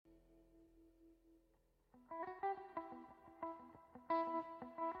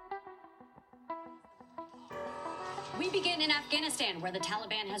We begin in Afghanistan, where the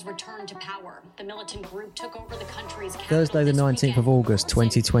Taliban has returned to power. The militant group took over the country's capital. Thursday the 19th of August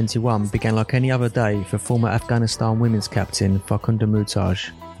 2021 began like any other day for former Afghanistan women's captain Farkhunda Muhtaj.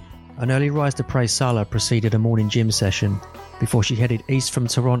 An early rise to praise Salah preceded a morning gym session before she headed east from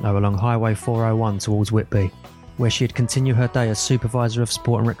Toronto along Highway 401 towards Whitby, where she'd continue her day as supervisor of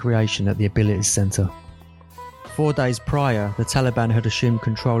sport and recreation at the Abilities Centre. 4 days prior, the Taliban had assumed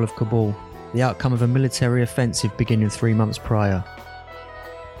control of Kabul, the outcome of a military offensive beginning 3 months prior.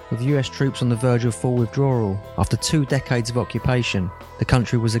 With US troops on the verge of full withdrawal, after 2 decades of occupation, the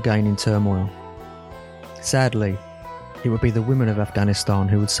country was again in turmoil. Sadly, it would be the women of Afghanistan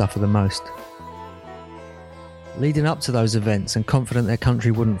who would suffer the most. Leading up to those events and confident their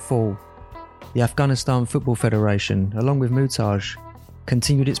country wouldn't fall, the Afghanistan Football Federation, along with Muhtaj,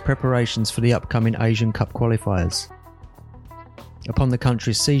 continued its preparations for the upcoming Asian Cup qualifiers. Upon the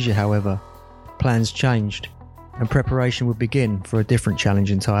country's seizure, however, plans changed, and preparation would begin for a different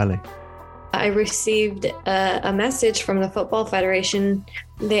challenge entirely. I received a message from the Football Federation.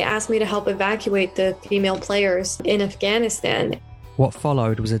 They asked me to help evacuate the female players in Afghanistan. What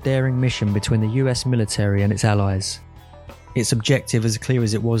followed was a daring mission between the US military and its allies. Its objective, as clear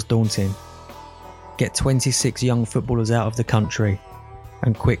as it was daunting: get 26 young footballers out of the country,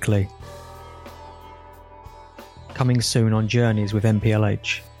 and quickly. Coming soon on Journeys with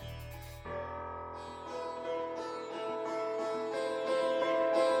MPLH.